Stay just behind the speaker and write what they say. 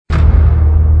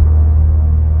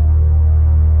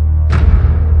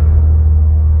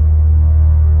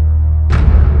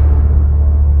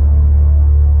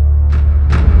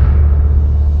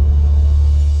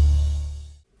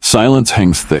Silence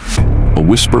hangs thick. A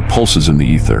whisper pulses in the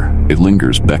ether. It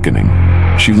lingers, beckoning.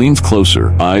 She leans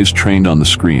closer, eyes trained on the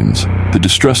screens. The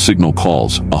distress signal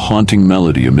calls, a haunting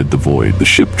melody amid the void. The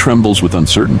ship trembles with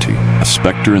uncertainty, a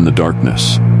specter in the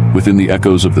darkness. Within the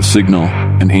echoes of the signal,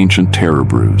 an ancient terror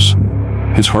brews.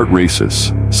 His heart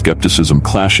races, skepticism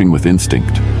clashing with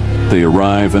instinct. They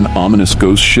arrive, an ominous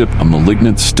ghost ship, a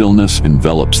malignant stillness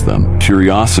envelops them.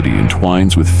 Curiosity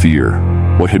entwines with fear.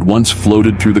 What had once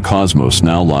floated through the cosmos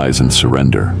now lies in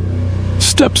surrender.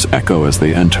 Steps echo as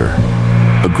they enter.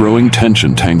 A growing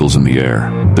tension tangles in the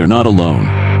air. They're not alone.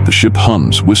 The ship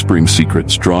hums, whispering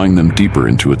secrets, drawing them deeper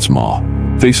into its maw.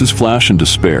 Faces flash in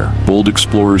despair. Bold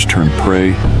explorers turn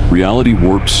prey. Reality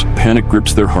warps. Panic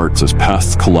grips their hearts as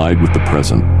pasts collide with the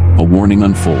present. A warning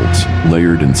unfolds,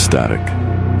 layered in static.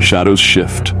 Shadows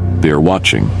shift. They are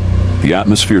watching. The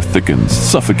atmosphere thickens,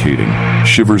 suffocating.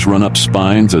 Shivers run up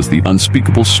spines as the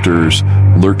unspeakable stirs,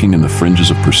 lurking in the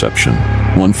fringes of perception.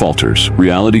 One falters.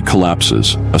 Reality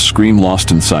collapses. A scream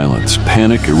lost in silence.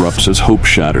 Panic erupts as hope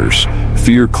shatters.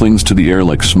 Fear clings to the air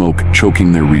like smoke,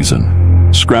 choking their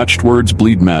reason. Scratched words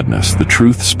bleed madness. The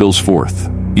truth spills forth.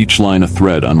 Each line a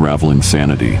thread unraveling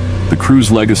sanity. The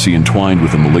crew's legacy entwined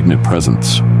with a malignant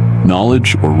presence.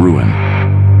 Knowledge or ruin.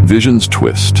 Visions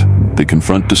twist. They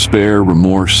confront despair,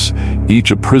 remorse,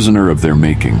 each a prisoner of their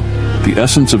making. The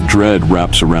essence of dread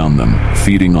wraps around them,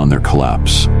 feeding on their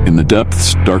collapse. In the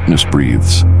depths, darkness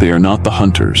breathes. They are not the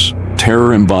hunters.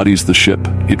 Terror embodies the ship.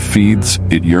 It feeds,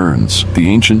 it yearns. The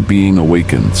ancient being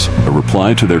awakens, a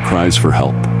reply to their cries for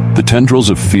help. The tendrils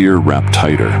of fear wrap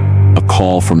tighter, a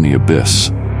call from the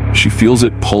abyss. She feels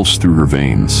it pulse through her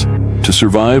veins. To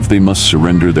survive, they must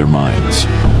surrender their minds.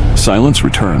 Silence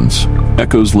returns.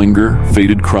 Echoes linger,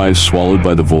 faded cries swallowed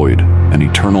by the void. An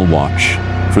eternal watch.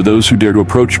 For those who dare to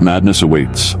approach, madness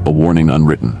awaits, a warning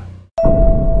unwritten.